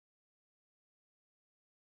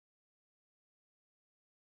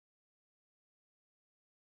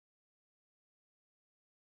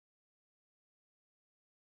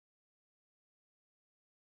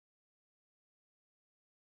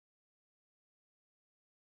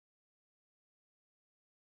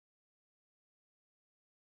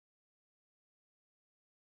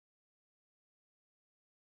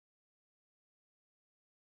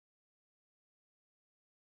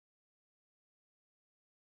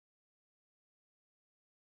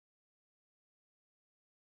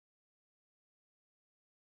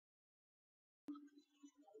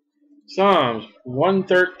Psalms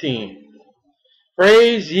 113.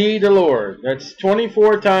 Praise ye the Lord. That's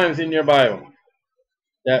 24 times in your Bible,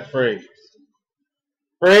 that phrase.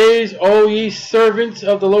 Praise, O ye servants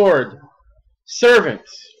of the Lord.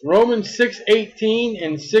 Servants. Romans 6:18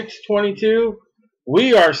 and 6:22.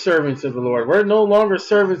 We are servants of the Lord. We're no longer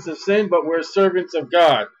servants of sin, but we're servants of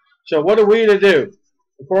God. So what are we to do?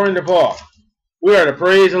 According to Paul, we are to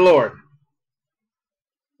praise the Lord.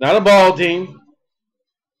 Not a ball team.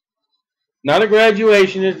 Not a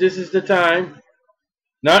graduation, if this is the time.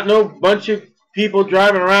 Not no bunch of people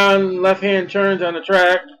driving around left-hand turns on the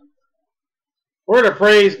track. We're to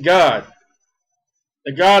praise God,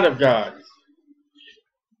 the God of gods.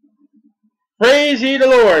 Praise ye the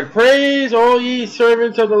Lord. Praise all ye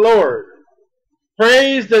servants of the Lord.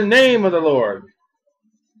 Praise the name of the Lord.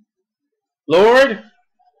 Lord,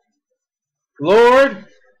 Lord,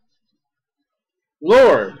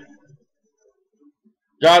 Lord.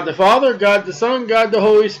 God the Father, God the Son, God the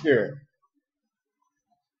Holy Spirit.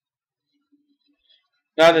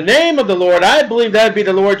 Now the name of the Lord, I believe that would be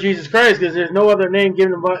the Lord Jesus Christ, because there's no other name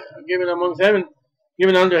given amongst heaven,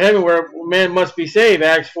 given under heaven where man must be saved.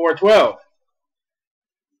 Acts 4:12.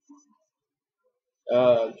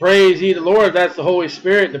 Praise ye the Lord. That's the Holy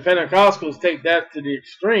Spirit. The Pentecostals take that to the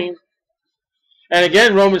extreme. And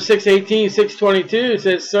again, Romans 6:18, 6:22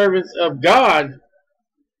 says servants of God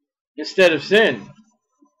instead of sin.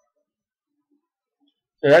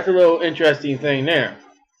 So that's a little interesting thing there.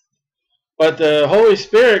 But the Holy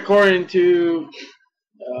Spirit, according to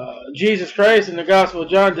Jesus Christ in the Gospel of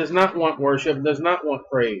John, does not want worship, does not want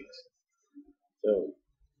praise. So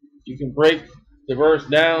you can break the verse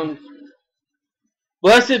down.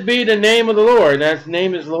 Blessed be the name of the Lord. That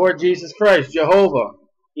name is Lord Jesus Christ, Jehovah,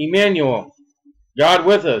 Emmanuel, God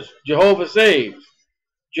with us, Jehovah saves,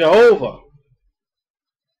 Jehovah.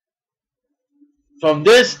 From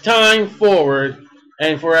this time forward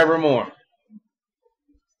and forevermore.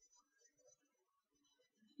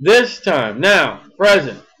 This time, now,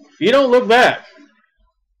 present. You don't look back.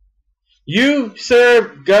 You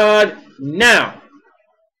serve God now.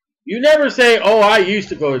 You never say, oh, I used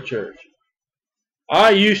to go to church. I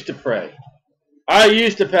used to pray. I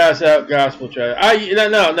used to pass out gospel tracts.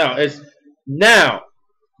 No. It's now.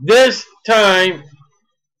 This time,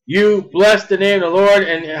 you bless the name of the Lord.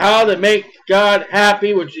 And how to make God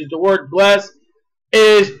happy, which is the word bless,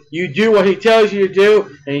 is you do what He tells you to do.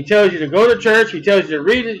 And He tells you to go to church. He tells you to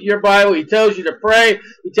read your Bible. He tells you to pray.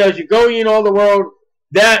 He tells you go ye in all the world.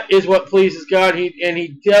 That is what pleases God. And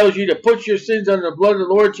He tells you to put your sins under the blood of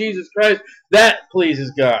the Lord Jesus Christ. That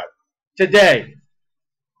pleases God. Today.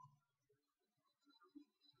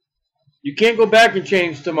 You can't go back and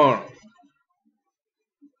change tomorrow.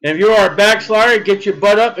 And if you are a backslider, get your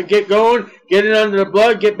butt up and get going. Get it under the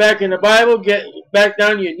blood. Get back in the Bible. Get back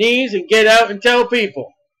down to your knees and get out and tell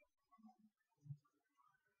people.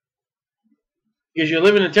 Because you're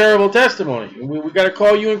living a terrible testimony. We got to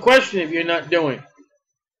call you in question if you're not doing.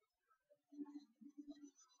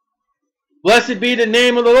 Blessed be the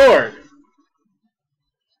name of the Lord.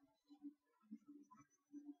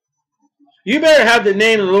 You better have the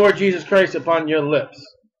name of the Lord Jesus Christ upon your lips.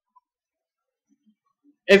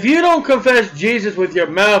 If you don't confess Jesus with your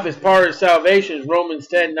mouth as part of salvation, Romans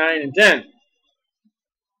 10, 9, and 10,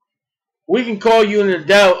 we can call you in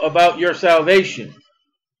doubt about your salvation.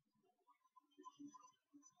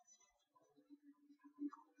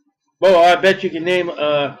 Well, I bet you can name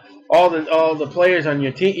all the players on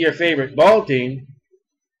your team, your favorite ball team.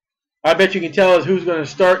 I bet you can tell us who's going to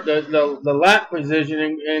start the lap position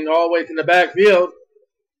and all the way to the backfield.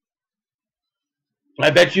 I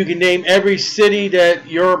bet you can name every city that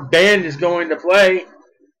your band is going to play.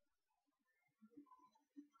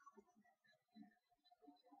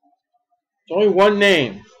 It's only one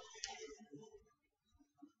name.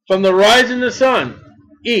 From the rising of the sun,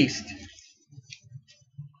 east.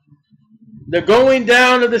 The going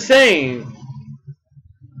down of the same,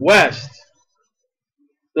 west.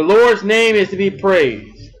 The Lord's name is to be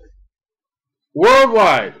praised.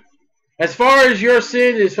 Worldwide, as far as your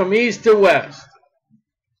sin is from east to west,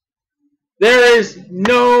 there is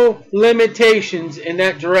no limitations in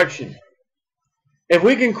that direction. If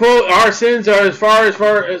we can quote our sins are as far as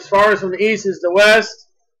from the east as the west,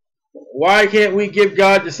 why can't we give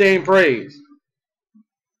God the same praise?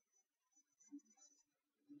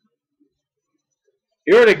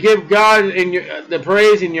 You're to give God the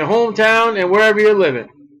praise in your hometown and wherever you're living.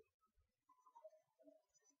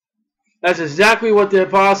 That's exactly what the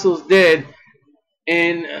apostles did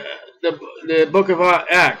in the book of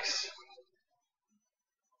Acts.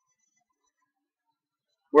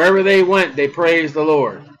 Wherever they went, they praised the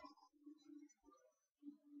Lord.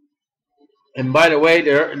 And by the way,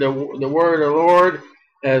 the word of the Lord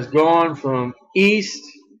has gone from east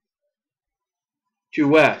to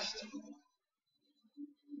west.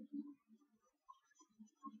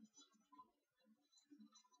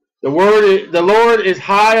 The Lord is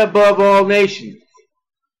high above all nations.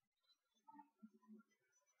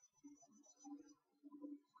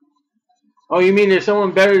 Oh, you mean there's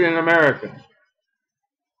someone better than America?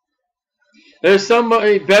 There's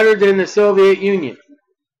somebody better than the Soviet Union.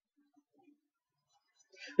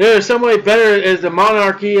 There's somebody better as the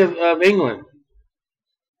monarchy of England.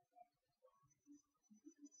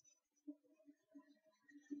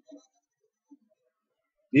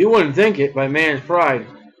 You wouldn't think it by man's pride.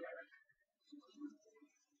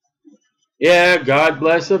 Yeah, God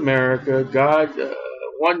bless America. God,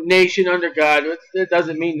 one nation under God. That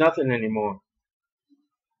doesn't mean nothing anymore.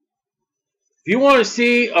 If you want to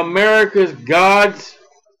see America's gods,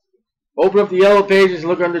 open up the yellow pages and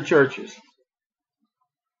look under churches.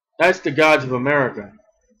 That's the gods of America.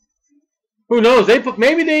 Who knows?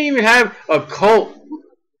 Maybe they even have a cult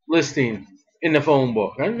listing in the phone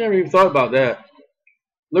book. I never even thought about that.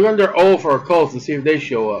 Look under O for occults and see if they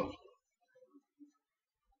show up.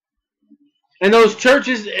 And those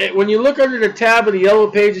churches, when you look under the tab of the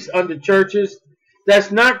yellow pages under churches,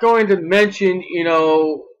 that's not going to mention,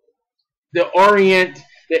 the Orient,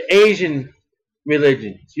 the Asian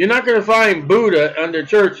religions. You're not going to find Buddha under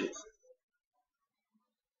churches.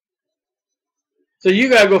 So you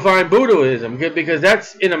got to go find Buddhism because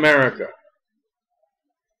that's in America.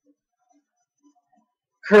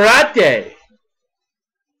 Karate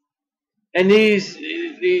and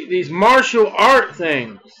these martial art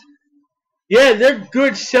things. Yeah, they're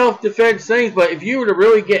good self-defense things, but if you were to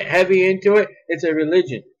really get heavy into it, it's a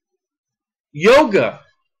religion. Yoga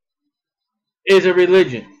is a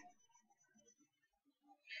religion.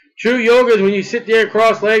 True yoga is when you sit there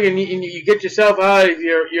cross-legged and you get yourself out of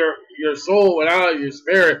your soul and out of your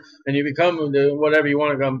spirit, and you become whatever you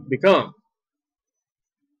want to become.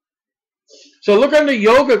 So look under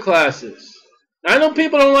yoga classes. I know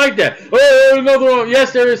people don't like that. Oh, another one.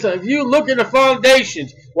 Yes, there is. If you look at the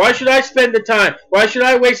foundations, why should I spend the time? Why should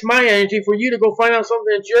I waste my energy for you to go find out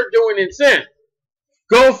something that you're doing in sin?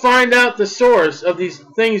 Go find out the source of these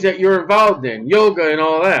things that you're involved in, yoga and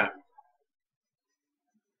all that.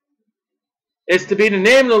 It's to be the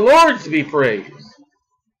name of the Lord to be praised.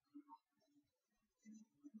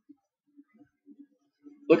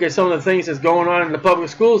 Look at some of the things that's going on in the public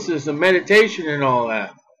school system, meditation and all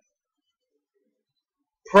that.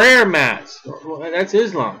 Prayer mats. That's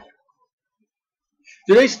Islam.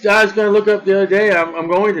 I was going to look up the other day. I'm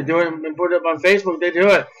going to do it and put it up on Facebook. They do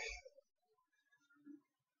it.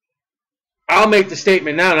 I'll make the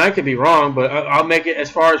statement now, and I could be wrong, but I'll make it as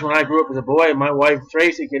far as when I grew up as a boy, and my wife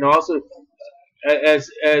Tracy can also as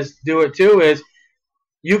do it too, is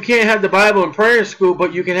you can't have the Bible in prayer in school,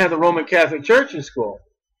 but you can have the Roman Catholic Church in school.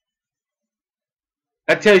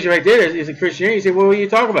 That tells you right there, is a Christianity. You say, well, what are you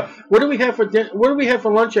talking about? What do we have for dinner? What do we have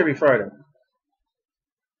for lunch every Friday?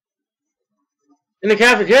 In the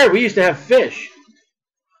cafeteria, we used to have fish.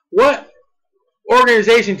 What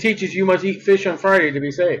organization teaches you must eat fish on Friday to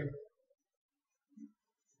be saved?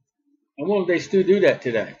 I wonder if they still do that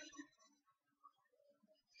today.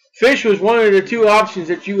 Fish was one of the two options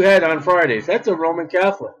that you had on Fridays. That's a Roman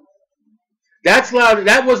Catholic. That's allowed.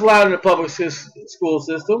 That was allowed in the public school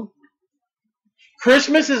system.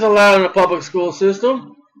 Christmas is allowed in the public school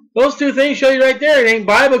system. Those two things show you right there. It ain't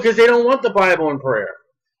Bible because they don't want the Bible in prayer.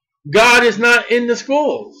 God is not in the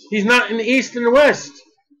schools. He's not in the East and the West.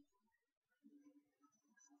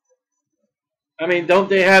 I mean, don't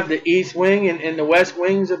they have the East Wing and the West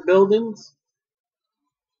Wings of buildings?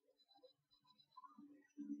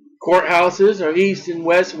 Courthouses are East and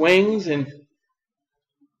West Wings, and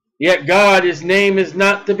yet God, His name is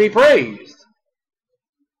not to be praised.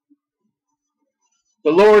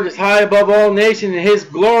 The Lord is high above all nations, and His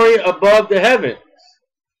glory above the heavens.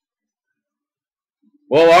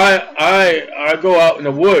 Well, I go out in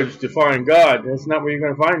the woods to find God. That's not where you're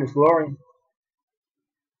going to find His glory.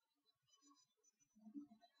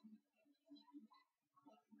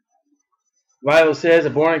 The Bible says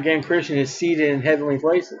a born-again Christian is seated in heavenly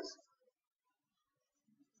places.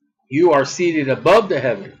 You are seated above the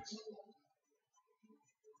heavens.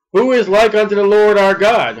 Who is like unto the Lord our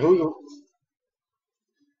God? Who?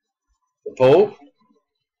 The Pope?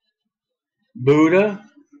 Buddha?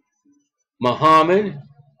 Mohammad?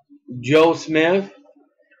 Joe Smith?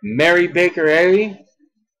 Mary Baker Eddy?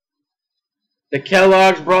 The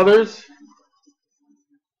Kellogg's brothers?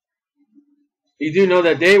 You do know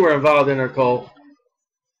that they were involved in a cult.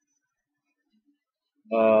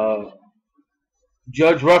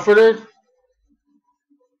 Judge Rutherford,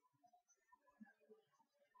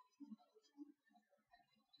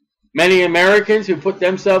 Many Americans who put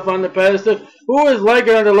themselves on the pedestal. Who is like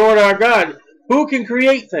unto the Lord our God? Who can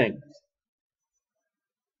create things?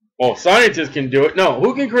 Well, scientists can do it. No,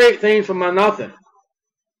 who can create things from nothing?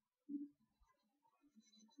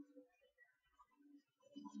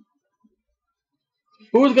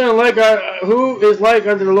 Who is like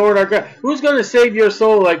unto the Lord our God? Who's going to save your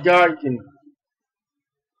soul like God can?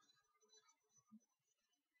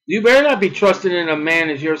 You better not be trusting in a man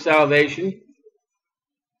as your salvation.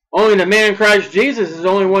 Only the man Christ Jesus is the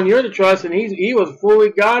only one you're to trust, and he was fully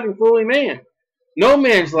God and fully man. No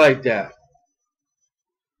man's like that.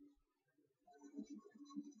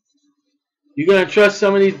 You going to trust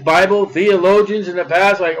some of these Bible theologians in the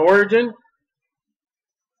past like Origen?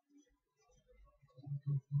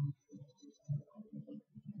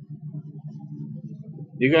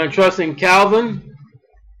 You're going to trust in Calvin?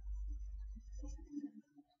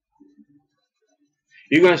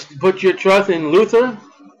 You're going to put your trust in Luther?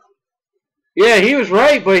 Yeah, he was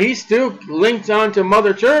right, but he's still linked on to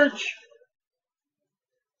Mother Church.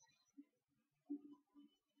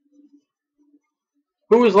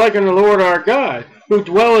 Who is like unto the Lord our God, who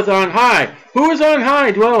dwelleth on high? Who is on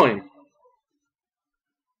high dwelling?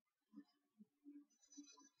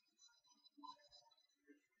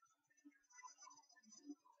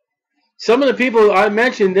 Some of the people I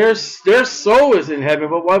mentioned, their soul is in heaven,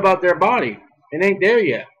 but what about their body? It ain't there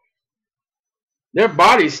yet. Their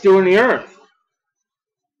body's still in the earth,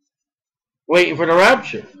 waiting for the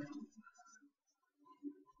rapture.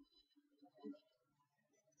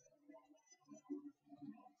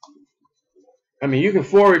 I mean, you can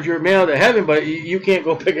forward your mail to heaven, but you can't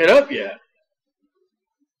go pick it up yet.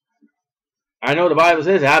 I know the Bible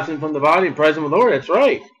says, absent from the body and present with the Lord. That's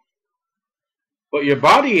right. But your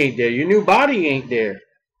body ain't there. Your new body ain't there.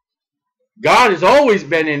 God has always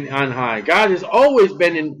been on high. God has always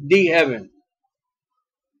been in the heaven.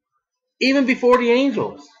 Even before the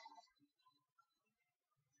angels.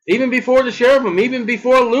 Even before the cherubim. Even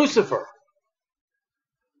before Lucifer.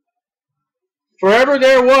 Forever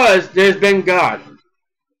there's been God.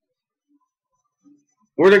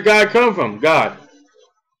 Where did God come from? God.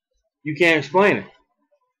 You can't explain it.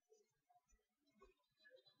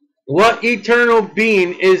 What eternal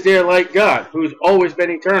being is there like God, who's always been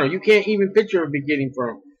eternal? You can't even picture a beginning for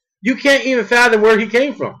him. You can't even fathom where he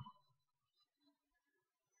came from.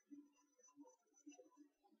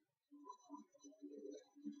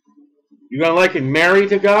 You're going to liken Mary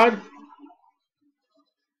to God?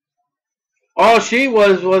 All she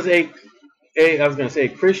was I was going to say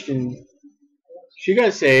Christian. She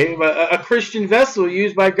got saved, a Christian vessel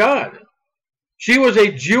used by God. She was a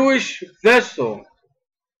Jewish vessel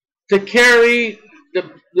to carry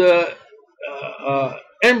the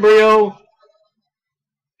embryo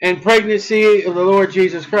and pregnancy of the Lord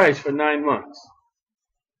Jesus Christ for 9 months.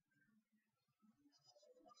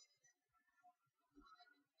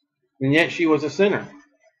 And yet she was a sinner.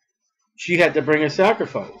 She had to bring a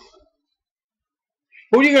sacrifice.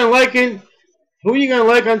 Who are you going to liken? Who are you going to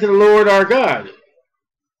like unto the Lord our God?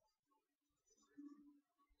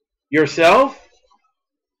 Yourself?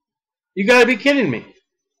 You got to be kidding me.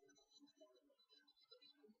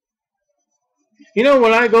 You know,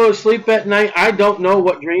 when I go to sleep at night, I don't know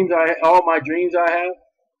what all my dreams I have.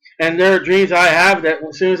 And there are dreams I have that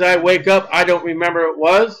as soon as I wake up, I don't remember it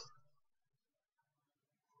was.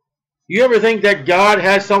 You ever think that God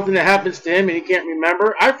has something that happens to him and he can't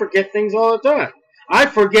remember? I forget things all the time. I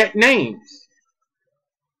forget names.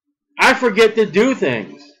 I forget to do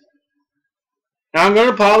things. Now I'm going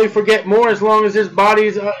to probably forget more as long as this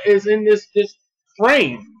body is in this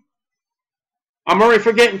frame. I'm already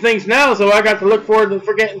forgetting things now, so I got to look forward to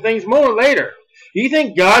forgetting things more later. Do you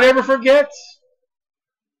think God ever forgets?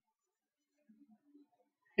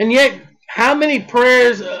 And yet, how many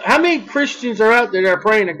Christians are out there that are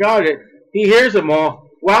praying to God that he hears them all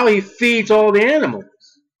while he feeds all the animals?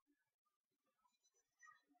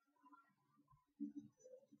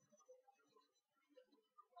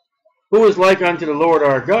 Who is like unto the Lord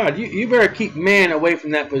our God? You better keep man away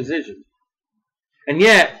from that position. And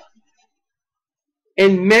yet,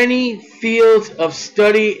 in many fields of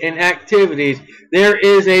study and activities, there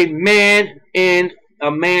is a man in a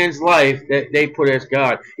man's life that they put as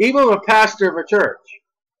God. Even a pastor of a church.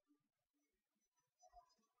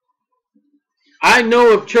 I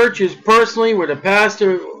know of churches personally where the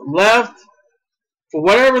pastor left for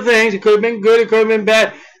whatever things. It could have been good, it could have been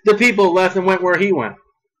bad. The people left and went where he went.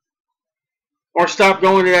 Or stopped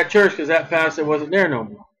going to that church because that pastor wasn't there no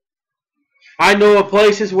more. I know of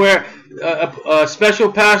places where a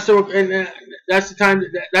special pastor, and that's the time.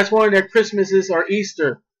 That's one of their Christmases or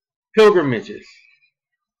Easter pilgrimages.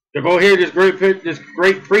 to go hear this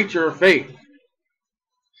great preacher of faith.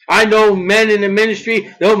 I know men in the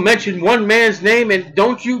ministry, they'll mention one man's name and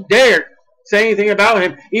don't you dare say anything about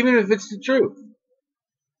him, even if it's the truth.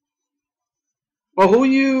 Well,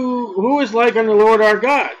 who is like unto the Lord our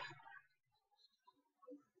God?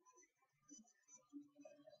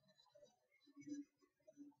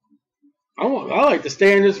 I like to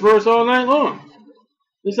stay in this verse all night long.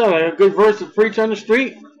 This sounds like a good verse to preach on the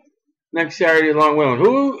street next Saturday along with him.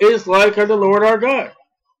 Who is like unto the Lord our God?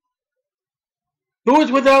 Who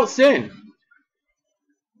is without sin?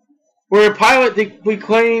 Where Pilate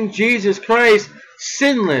proclaimed Jesus Christ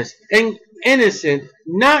sinless and innocent,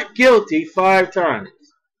 not guilty 5 times.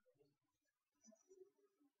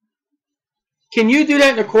 Can you do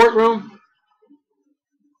that in a courtroom?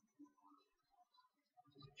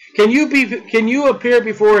 Can you appear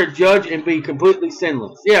before a judge and be completely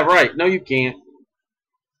sinless? Yeah, right. No, you can't.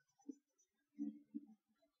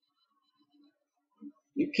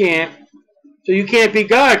 You can't. So you can't be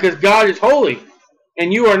God because God is holy.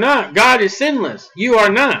 And you are not. God is sinless. You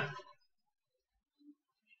are not.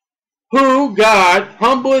 Who, God,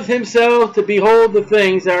 humbleth himself to behold the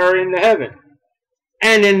things that are in the heaven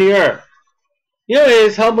and in the earth. You know, it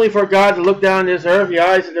is humbling for God to look down this earth. The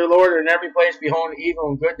eyes of the Lord are in every place, beholding evil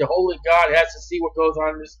and good. The holy God has to see what goes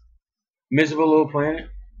on in this miserable little planet.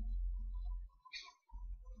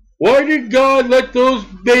 Why did God let those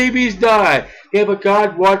babies die? Yeah, but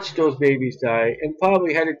God watched those babies die and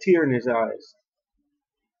probably had a tear in his eyes.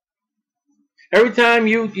 Every time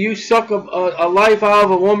you suck a life out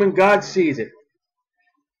of a woman, God sees it.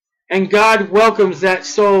 And God welcomes that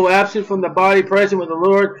soul absent from the body, present with the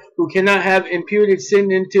Lord, who cannot have imputed sin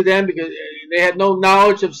into them because they had no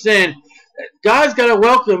knowledge of sin. God's got to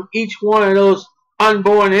welcome each one of those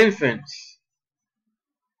unborn infants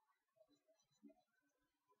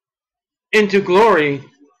into glory,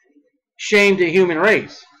 shame the human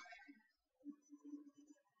race.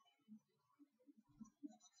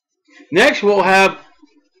 Next we'll have,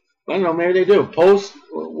 I don't know, maybe they do,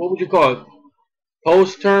 what would you call it?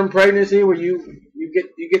 Post-term pregnancy, where you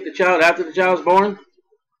get the child after the child's born.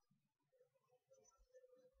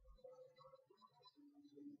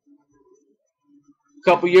 A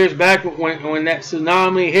couple years back, when that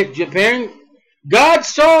tsunami hit Japan, God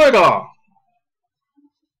saw it all.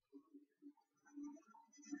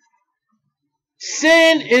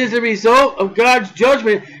 Sin is the result of God's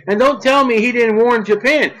judgment, and don't tell me he didn't warn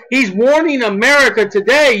Japan. He's warning America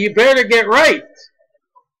today. You better get right.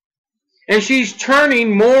 And she's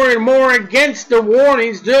turning more and more against the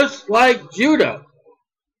warnings, just like Judah.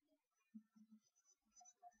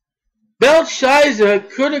 Belshazzar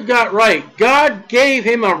could have got right. God gave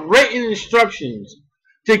him a written instructions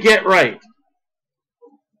to get right.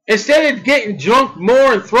 Instead of getting drunk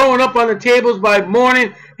more and throwing up on the tables by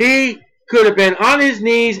morning, he could have been on his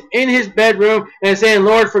knees in his bedroom and saying,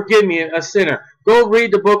 Lord, forgive me, a sinner. Go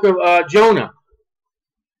read the book of Jonah.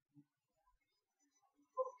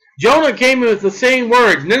 Jonah came with the same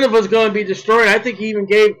words. Nineveh is going to be destroyed. I think he even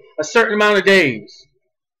gave a certain amount of days.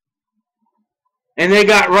 And they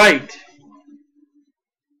got right.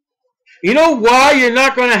 You know why you're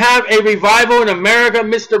not going to have a revival in America,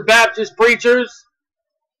 Mr. Baptist preachers?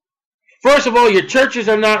 First of all, your churches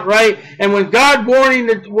are not right. And when God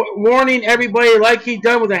warning everybody like he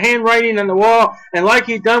done with the handwriting on the wall and like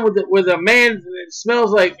he done with a man that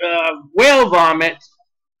smells like whale vomit,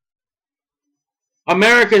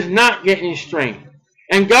 America's not getting strength.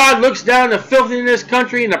 And God looks down the filth in this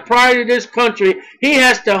country and the pride of this country. He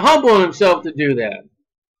has to humble himself to do that.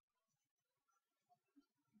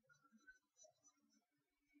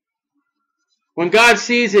 When God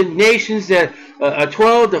sees in nations that a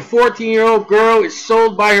 12 to 14-year-old girl is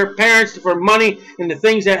sold by her parents for money and the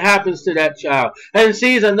things that happens to that child, and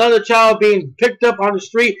sees another child being picked up on the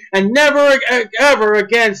street and never ever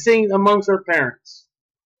again seen amongst her parents,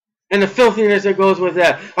 and the filthiness that goes with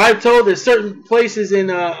that. I've told that certain places in,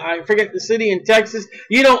 I forget the city in Texas,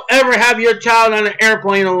 you don't ever have your child on an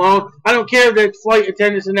airplane alone. I don't care if the flight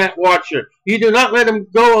attendants and that watcher. You do not let them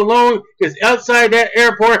go alone, because outside that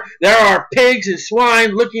airport there are pigs and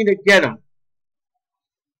swine looking to get them.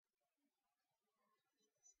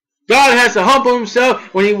 God has to humble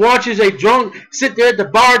himself when he watches a drunk sit there at the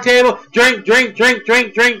bar table, drink, drink, drink,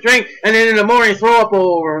 drink, drink, drink, and then in the morning throw up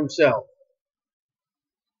all over himself.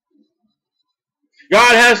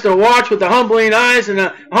 God has to watch with the humbling eyes and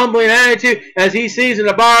the humbling attitude as he sees in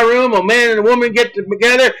the bar room a man and a woman get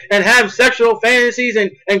together and have sexual fantasies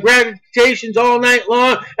and gratifications all night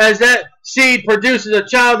long, as that seed produces a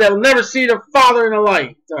child that will never see their father in a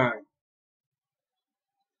lifetime.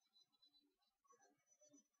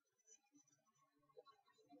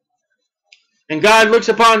 And God looks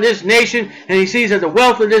upon this nation and he sees that the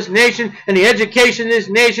wealth of this nation and the education of this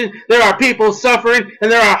nation, there are people suffering and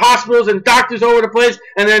there are hospitals and doctors over the place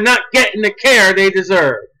and they're not getting the care they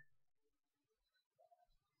deserve.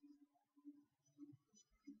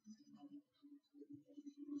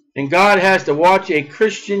 And God has to watch a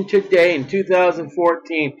Christian today in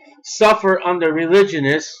 2014 suffer under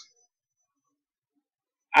religionists.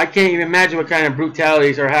 I can't even imagine what kind of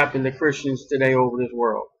brutalities are happening to Christians today over this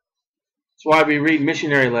world. That's why we read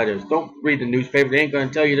missionary letters. Don't read the newspaper. They ain't going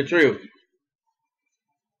to tell you the truth.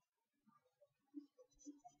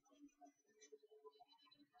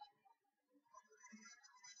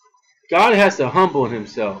 God has to humble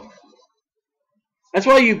himself. That's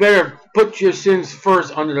why you better put your sins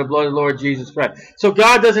first under the blood of the Lord Jesus Christ. So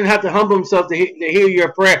God doesn't have to humble himself to hear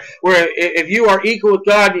your prayer. Where if you are equal with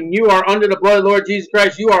God and you are under the blood of the Lord Jesus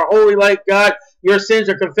Christ, you are holy like God. Your sins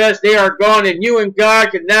are confessed, they are gone, and you and God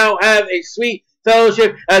can now have a sweet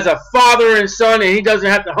fellowship as a father and son, and he doesn't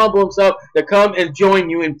have to humble himself to come and join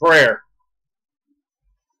you in prayer.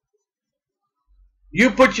 You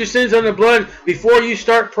put your sins under the blood before you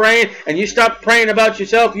start praying, and you stop praying about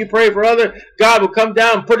yourself, you pray for others, God will come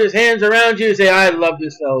down and put his hands around you and say, I love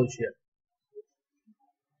this fellowship.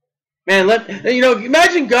 Man,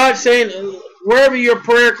 imagine God saying, wherever your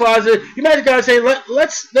prayer closet, imagine God saying,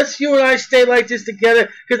 let's you and I stay like this together,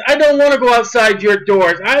 because I don't want to go outside your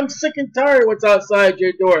doors. I'm sick and tired of what's outside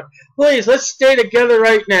your door. Please, let's stay together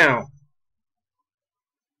right now.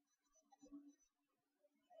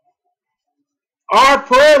 Our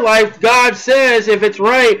prayer life, God says, if it's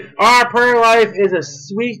right, our prayer life is a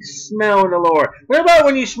sweet smell in the Lord. What about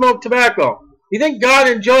when you smoke tobacco? You think God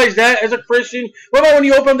enjoys that as a Christian? What about when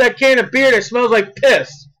you open that can of beer that smells like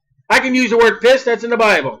piss? I can use the word piss, that's in the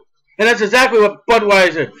Bible. And that's exactly what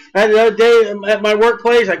Budweiser. The other day at my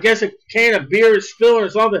workplace, I guess a can of beer is spilling or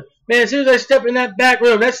something. Man, as soon as I step in that back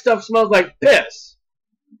room, that stuff smells like piss.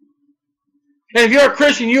 And if you're a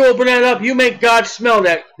Christian, you open that up, you make God smell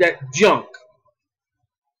that junk.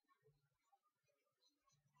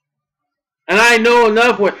 And I know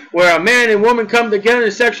enough where a man and woman come together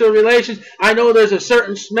in sexual relations. I know there's a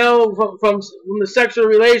certain smell from the sexual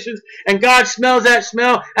relations. And God smells that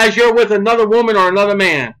smell as you're with another woman or another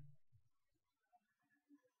man.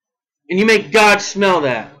 And you make God smell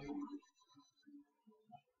that.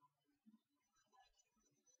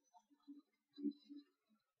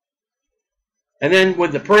 And then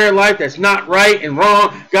with the prayer life that's not right and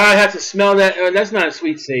wrong, God has to smell that. That's not a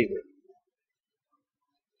sweet Savior.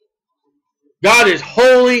 God is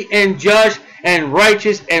holy and just and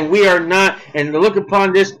righteous, and we are not. And to look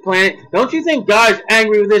upon this planet, don't you think God is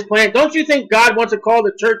angry with this planet? Don't you think God wants to call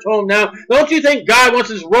the church home now? Don't you think God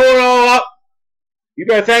wants us to roll it all up? You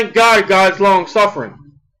better thank God God's long-suffering.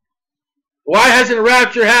 Why hasn't the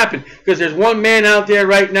rapture happened? Because there's one man out there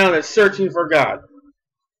right now that's searching for God.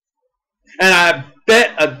 And I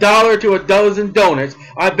bet $1 to a dozen donuts,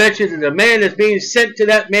 I bet you that the man that's being sent to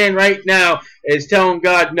that man right now is telling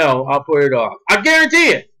God, no, I'll put it off. I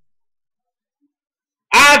guarantee it.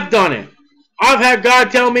 I've done it. I've had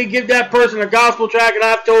God tell me, give that person a gospel tract, and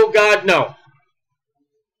I've told God no.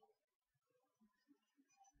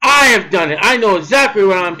 I have done it. I know exactly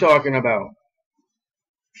what I'm talking about.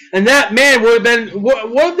 And that man would have been,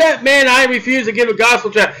 what if that man I refused to give a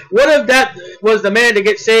gospel tract, what if that was the man to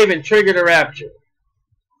get saved and trigger the rapture?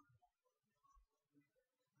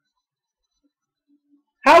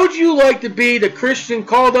 How would you like to be the Christian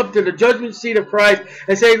called up to the judgment seat of Christ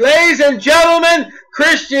and say, ladies and gentlemen,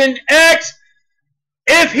 Christian X,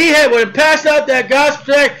 if he would have passed out that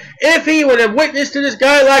gospel tract, if he would have witnessed to this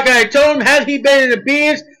guy like I told him, had he been in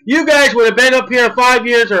obedience, you guys would have been up here 5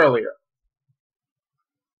 years earlier.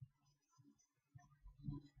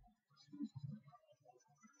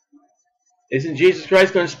 Isn't Jesus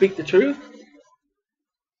Christ going to speak the truth?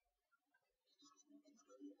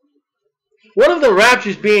 What if the rapture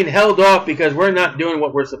is being held off because we're not doing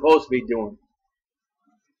what we're supposed to be doing?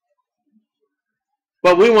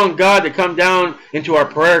 But we want God to come down into our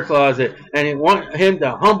prayer closet, and we want him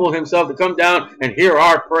to humble himself to come down and hear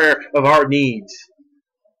our prayer of our needs.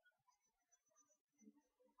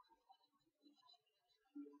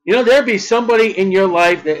 You know, there'll be somebody in your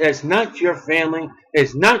life that's not your family,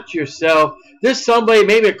 it's not yourself. This somebody,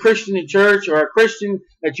 maybe a Christian in church or a Christian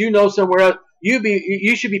that you know somewhere else.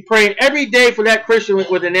 You should be praying every day for that Christian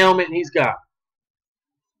with an ailment he's got.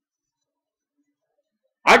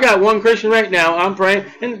 I got one Christian right now. I'm praying,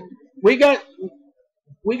 and we got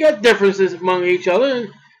differences among each other,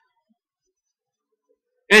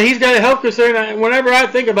 and he's got a health concern. Whenever I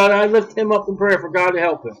think about it, I lift him up in prayer for God to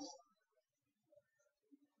help him.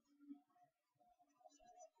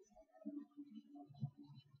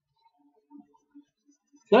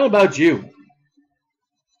 It's not about you.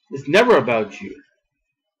 It's never about you.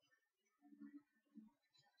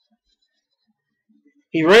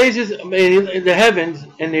 He raises the heavens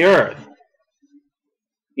and the earth.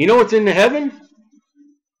 You know what's in the heaven?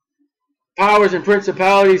 Powers and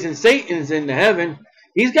principalities, and Satan's in the heaven.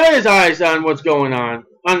 He's got his eyes on what's going on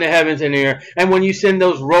the heavens and the earth. And when you send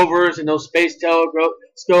those rovers and those space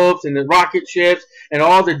telescopes and the rocket ships and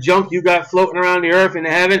all the junk you got floating around the earth and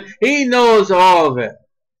the heaven, he knows all of it.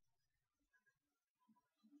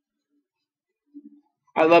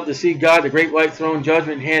 I love to see God, the great white throne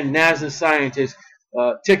judgment, hand NASA scientists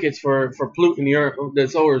tickets for polluting the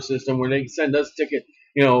solar system, where they send us tickets.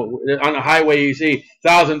 You know, on the highway you see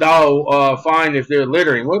 $1,000 fine if they're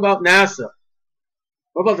littering. What about NASA?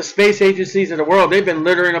 What about the space agencies of the world? They've been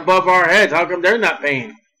littering above our heads. How come they're not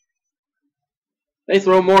paying? They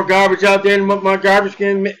throw more garbage out there than what my garbage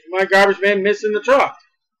man missed in the truck.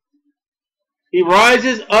 He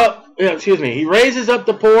raises up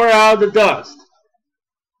the poor out of the dust.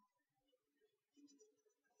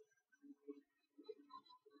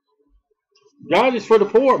 God is for the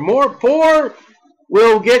poor. More poor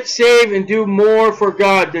will get saved and do more for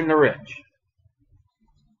God than the rich.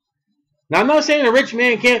 Now, I'm not saying a rich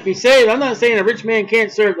man can't be saved. I'm not saying a rich man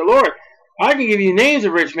can't serve the Lord. I can give you names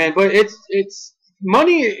of rich men, but it's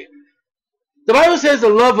money. The Bible says the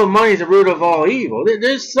love of money is the root of all evil.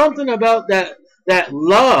 There's something about that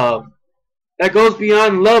love that goes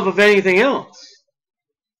beyond love of anything else.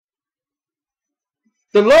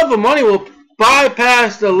 The love of money will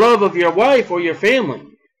bypass the love of your wife or your family.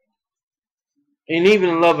 And even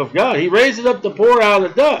the love of God. He raises up the poor out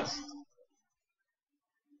of the dust.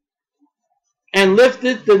 And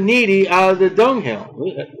lifted the needy out of the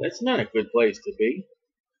dunghill. That's not a good place to be.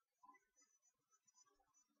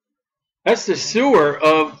 That's the sewer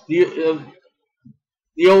of the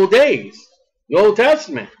old days. The Old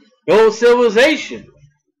Testament. The old civilization.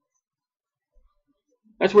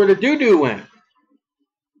 That's where the doo-doo went.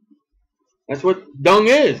 That's what dung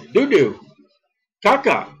is. Doo-doo.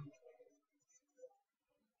 Caca.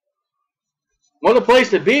 What a place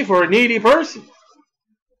to be for a needy person.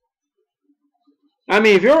 I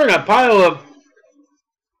mean, if you're in a pile of,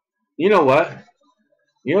 you know what?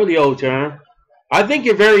 You know the old term. I think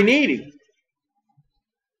you're very needy.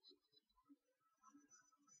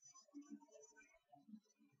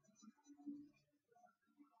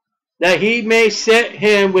 That he may set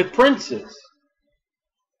him with princes.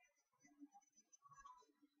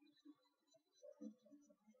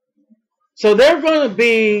 So there are going to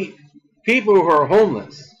be people who are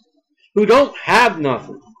homeless, who don't have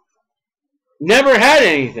nothing, never had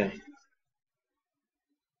anything.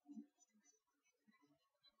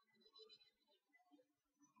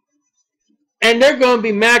 And they're going to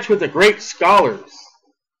be matched with the great scholars.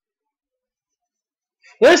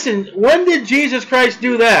 Listen, when did Jesus Christ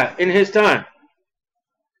do that in his time?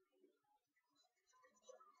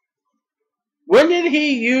 When did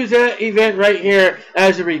he use that event right here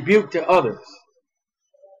as a rebuke to others?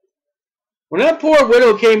 When that poor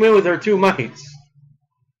widow came in with her 2 mites.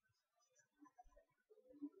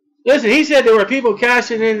 Listen, he said there were people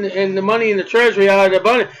cashing in the money in the treasury out of the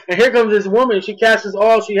abundance. And here comes this woman, and she cashes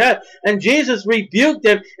all she had. And Jesus rebuked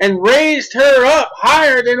them and raised her up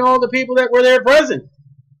higher than all the people that were there present.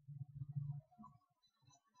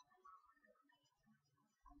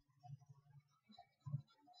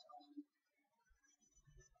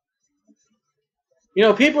 You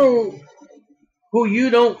know, people who you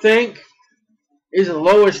don't think is in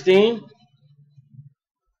low esteem.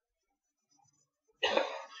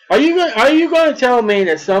 Are you going to tell me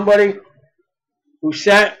that somebody who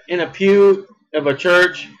sat in a pew of a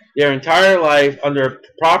church their entire life under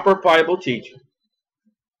proper Bible teaching,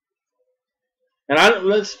 and I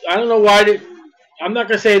don't know why I'm not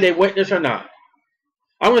going to say they witness or not.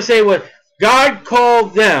 I'm going to say what God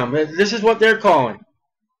called them. This is what they're calling.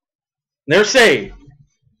 They're saved.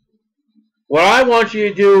 What I want you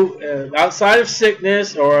to do outside of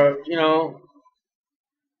sickness or, you know,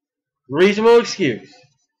 reasonable excuse,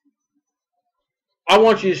 I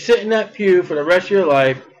want you to sit in that pew for the rest of your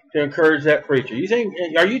life to encourage that preacher.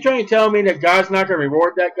 Are you trying to tell me that God's not going to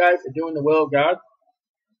reward that guy for doing the will of God?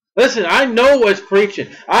 Listen, I know what's preaching.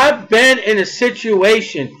 I've been in a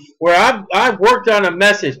situation where I've worked on a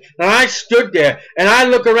message, and I stood there, and I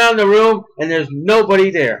look around the room, and there's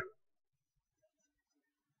nobody there.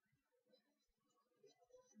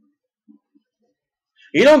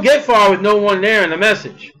 You don't get far with no one there in the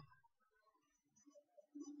message.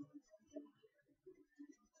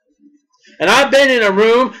 And I've been in a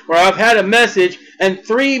room where I've had a message and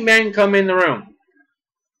 3 men come in the room.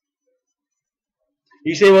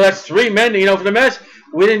 You say, well, that's 3 men, for the mess.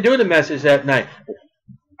 We didn't do the message that night.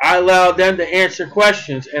 I allowed them to answer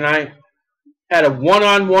questions, and I had a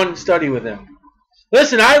one-on-one study with them.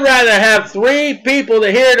 Listen, I'd rather have 3 people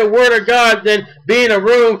to hear the Word of God than be in a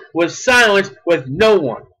room with silence with no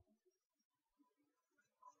one.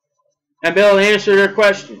 And be able to answer their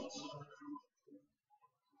questions.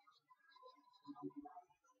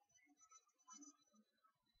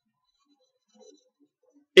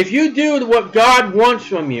 If you do what God wants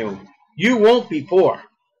from you, you won't be poor.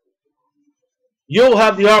 You'll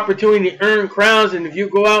have the opportunity to earn crowns, and if you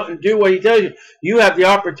go out and do what He tells you, you have the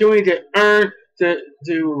opportunity to earn, to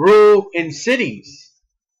rule in cities.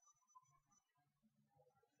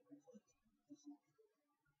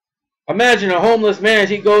 Imagine a homeless man as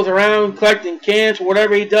he goes around collecting cans or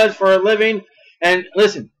whatever he does for a living. And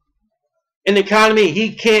listen, in the economy,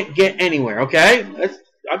 he can't get anywhere, okay?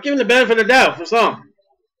 I'm giving the benefit of the doubt for some.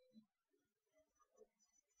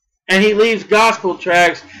 And he leaves gospel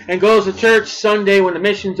tracts and goes to church Sunday when the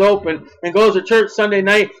mission's open, and goes to church Sunday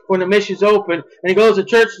night when the mission's open, and he goes to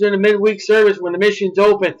church in the midweek service when the mission's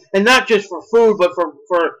open, and not just for food, but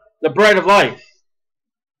for the bread of life.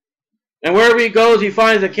 And wherever he goes, he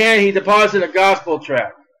finds a can, he deposits a gospel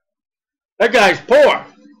tract. That guy's poor.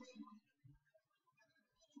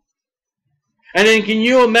 And then can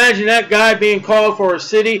you imagine that guy being called for a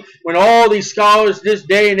city when all these scholars this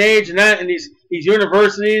day and age and that, and these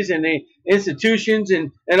universities and the institutions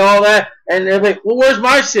and all that, and they're like, well, where's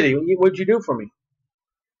my city? What'd you do for me?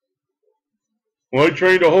 Well, I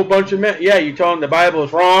trained a whole bunch of men. Yeah, you told them the Bible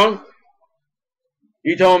is wrong.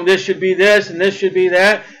 You told them this should be this and this should be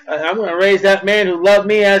that. I'm going to raise that man who loved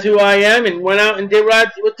me as who I am and went out and did what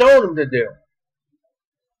I told him to do.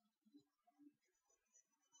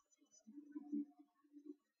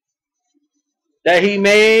 That he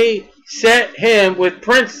may set him with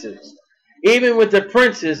princes, even with the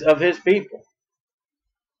princes of his people.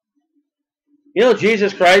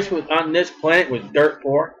 Jesus Christ was on this planet was dirt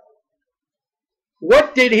poor.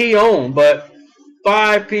 What did he own but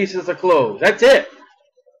 5 pieces of clothes? That's it.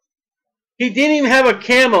 He didn't even have a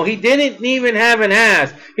camel. He didn't even have an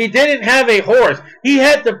ass. He didn't have a horse. He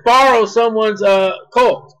had to borrow someone's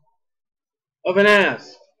colt of an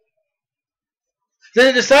ass. So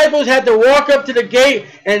the disciples had to walk up to the gate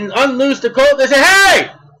and unloose the colt. They said,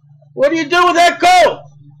 hey, what do you do with that colt?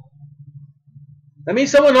 That means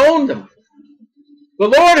someone owned them. The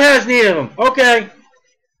Lord has need of them. Okay.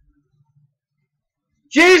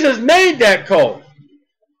 Jesus made that colt.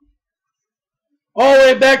 All the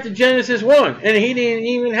way back to Genesis 1. And he didn't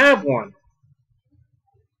even have one.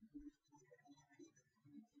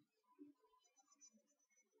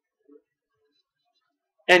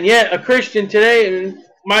 And yet, a Christian today, in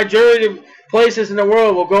majority of places in the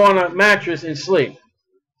world, will go on a mattress and sleep.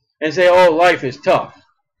 And say, oh, life is tough.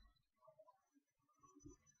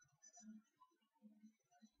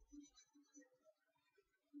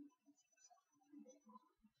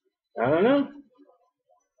 I don't know.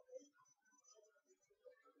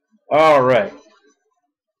 All right.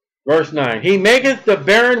 Verse 9. He maketh the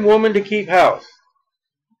barren woman to keep house.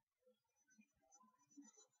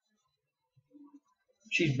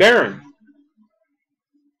 She's barren.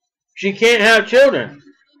 She can't have children.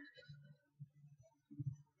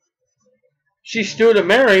 She's still to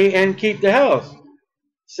marry and keep the house.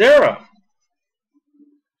 Sarah.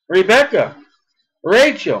 Rebecca.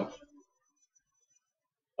 Rachel.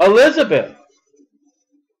 Elizabeth.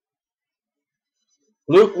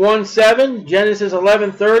 Luke 1:7, Genesis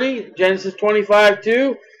 11:30, Genesis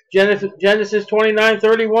 25:2, Genesis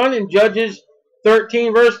 29:31, and Judges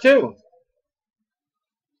 13 verse 2.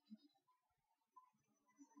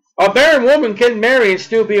 A barren woman can marry and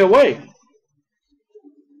still be awake.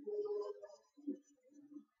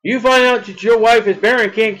 You find out that your wife is barren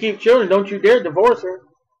and can't keep children, don't you dare divorce her.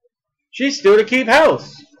 She's still to keep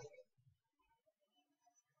house.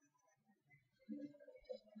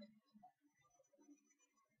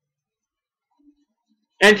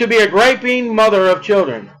 And to be a griping mother of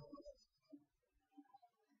children.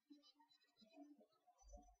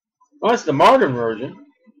 Well, that's the modern version.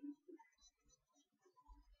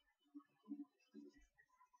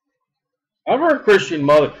 I've heard Christian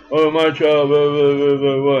mother, oh, my child,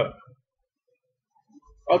 what?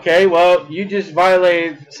 Okay, well, you just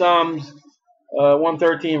violated Psalms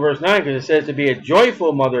 113 verse 9 because it says to be a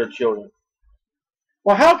joyful mother of children.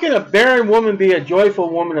 Well, how can a barren woman be a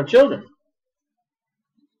joyful woman of children?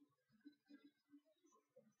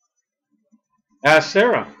 Ask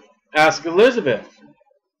Sarah. Ask Elizabeth.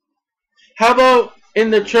 How about in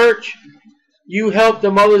the church, you help the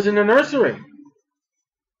mothers in the nursery?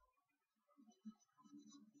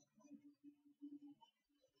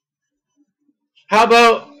 How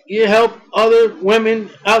about you help other women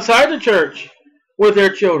outside the church with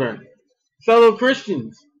their children, fellow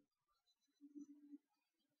Christians?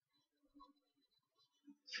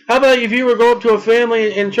 How about if you were to go up to a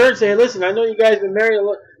family in church and say, listen, I know you guys have been married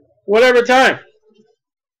whatever time.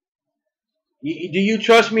 Do you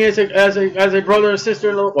trust me as a brother or sister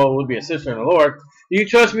in the Lord? Well, it would be a sister in the Lord. Do you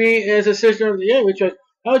trust me as a sister? Yeah, we trust.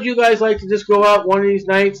 How would you guys like to just go out one of these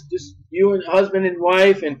nights, just you and husband and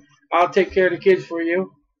wife, and I'll take care of the kids for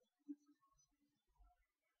you?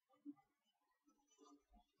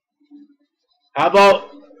 How about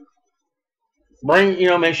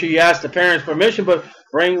make sure you ask the parents' permission, but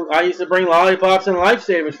I used to bring lollipops and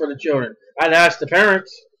lifesavers for the children. I'd ask the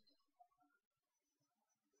parents.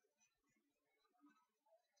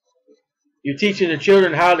 You're teaching the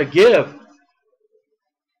children how to give,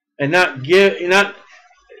 and not giving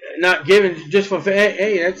just for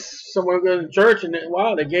hey, that's someone going to church and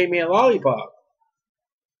wow, they gave me a lollipop.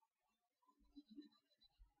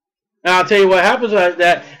 Now I'll tell you what happens like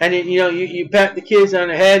that, and then, you pat the kids on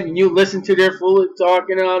the head and you listen to their foolish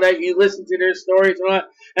talking and all that. You listen to their stories and all that,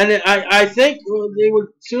 and then I think they would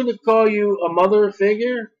soon call you a mother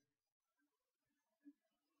figure,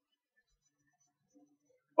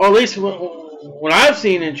 or at least when I've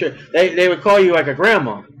seen in church, they would call you like a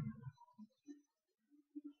grandma.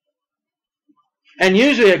 And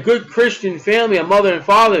usually a good Christian family, a mother and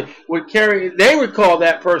father, they would call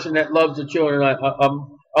that person that loves the children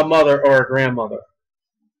a mother or a grandmother.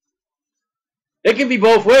 It can be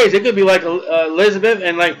both ways. It could be like Elizabeth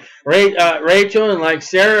and like Rachel and like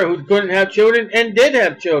Sarah, who couldn't have children and did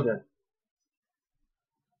have children.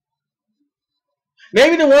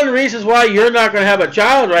 Maybe the one reason why you're not going to have a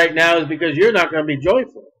child right now is because you're not going to be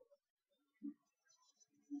joyful.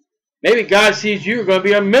 Maybe God sees you're going to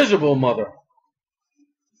be a miserable mother.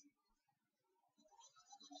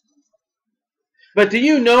 But do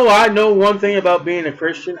you know, I know one thing about being a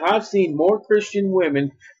Christian. I've seen more Christian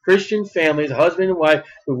women, Christian families, husband and wife,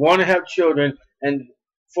 who want to have children, and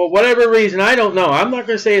for whatever reason, I don't know. I'm not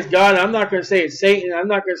going to say it's God. I'm not going to say it's Satan. I'm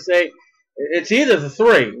not going to say it's either the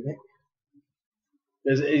three.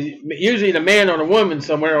 It's usually the man or the woman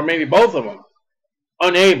somewhere, or maybe both of them,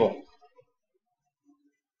 unable.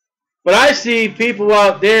 But I see people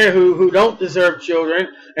out there who don't deserve children,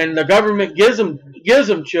 and the government gives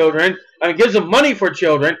them children, gives them money for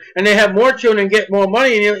children, and they have more children and get more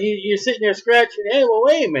money, and you're sitting there scratching your head. Well,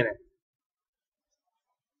 wait a minute.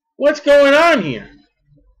 What's going on here?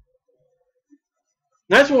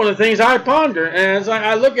 That's one of the things I ponder, and as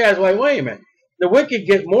I look at it, it's like, wait a minute. The wicked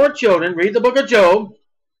get more children, read the book of Job,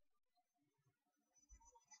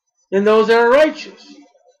 than those that are righteous.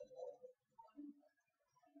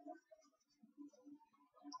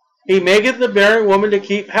 He maketh the barren woman to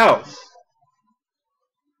keep house,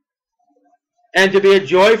 and to be a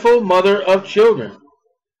joyful mother of children.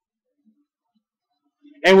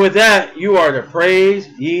 And with that, you are to praise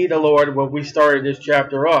ye the Lord, when we started this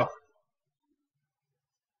chapter off.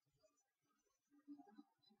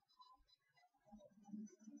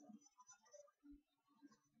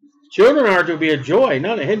 Children are to be a joy,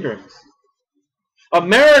 not a hindrance.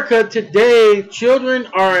 America today, children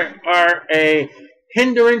are a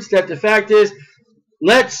hindrance. That the fact is,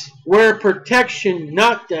 let's wear protection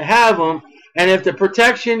not to have them. And if the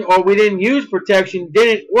protection, or we didn't use protection,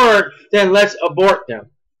 didn't work, then let's abort them.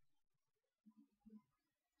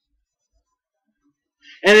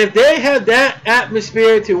 And if they have that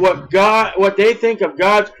atmosphere to what they think of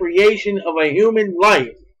God's creation of a human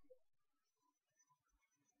life,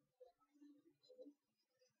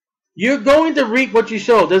 you're going to reap what you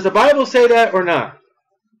sow. Does the Bible say that or not?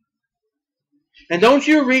 And don't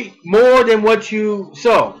you reap more than what you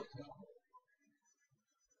sow?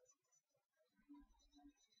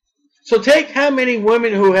 So take how many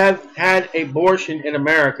women who have had abortion in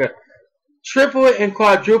America, triple it and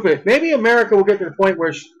quadruple it. Maybe America will get to the point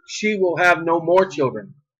where she will have no more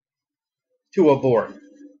children to abort.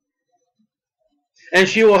 And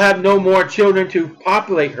she will have no more children to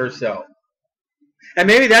populate herself. And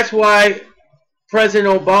maybe that's why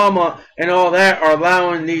President Obama and all that are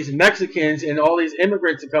allowing these Mexicans and all these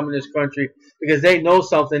immigrants to come in this country, because they know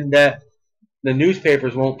something that the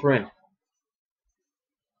newspapers won't print.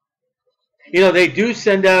 They do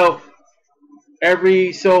send out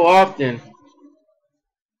every so often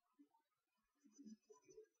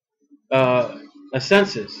a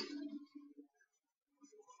census.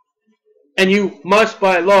 And you must,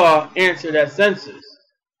 by law, answer that census.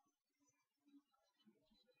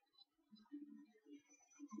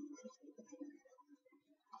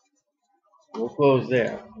 We'll close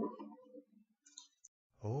there.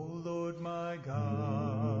 O Lord my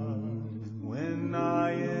God, when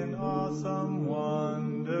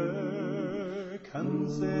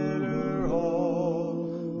Consider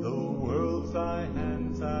all the worlds thy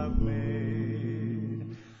hands have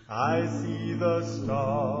made. I see the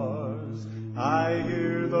stars, I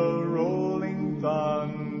hear the rolling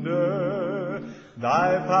thunder,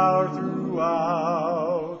 thy power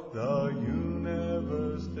throughout the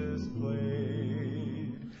universe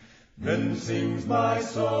displayed. Then sings my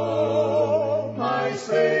soul, my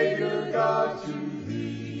Savior God, to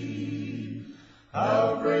thee.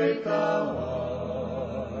 How great thou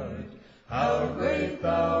art, how great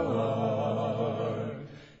thou art.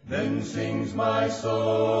 Then sings my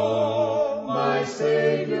soul, my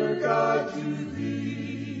Savior God, to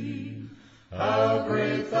thee. How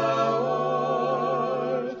great thou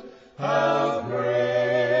art, how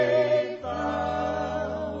great thou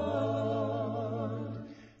art.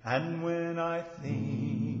 And when I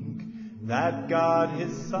think that God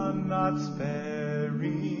his Son not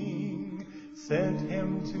sparing sent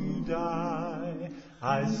him to die,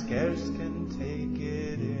 I scarce can take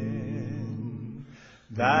it in,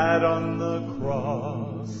 that on the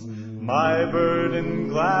cross, my burden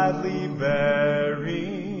gladly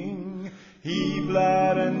bearing, he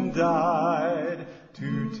bled and died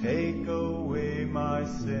to take away my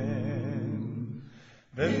sin.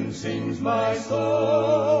 Then sings my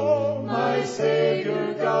soul, my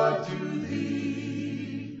Savior God, to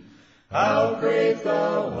thee. How great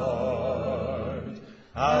thou art,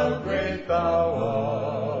 how great thou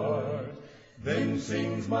art. Then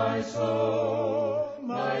sings my soul,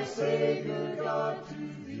 my Savior God, to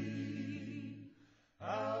thee.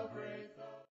 How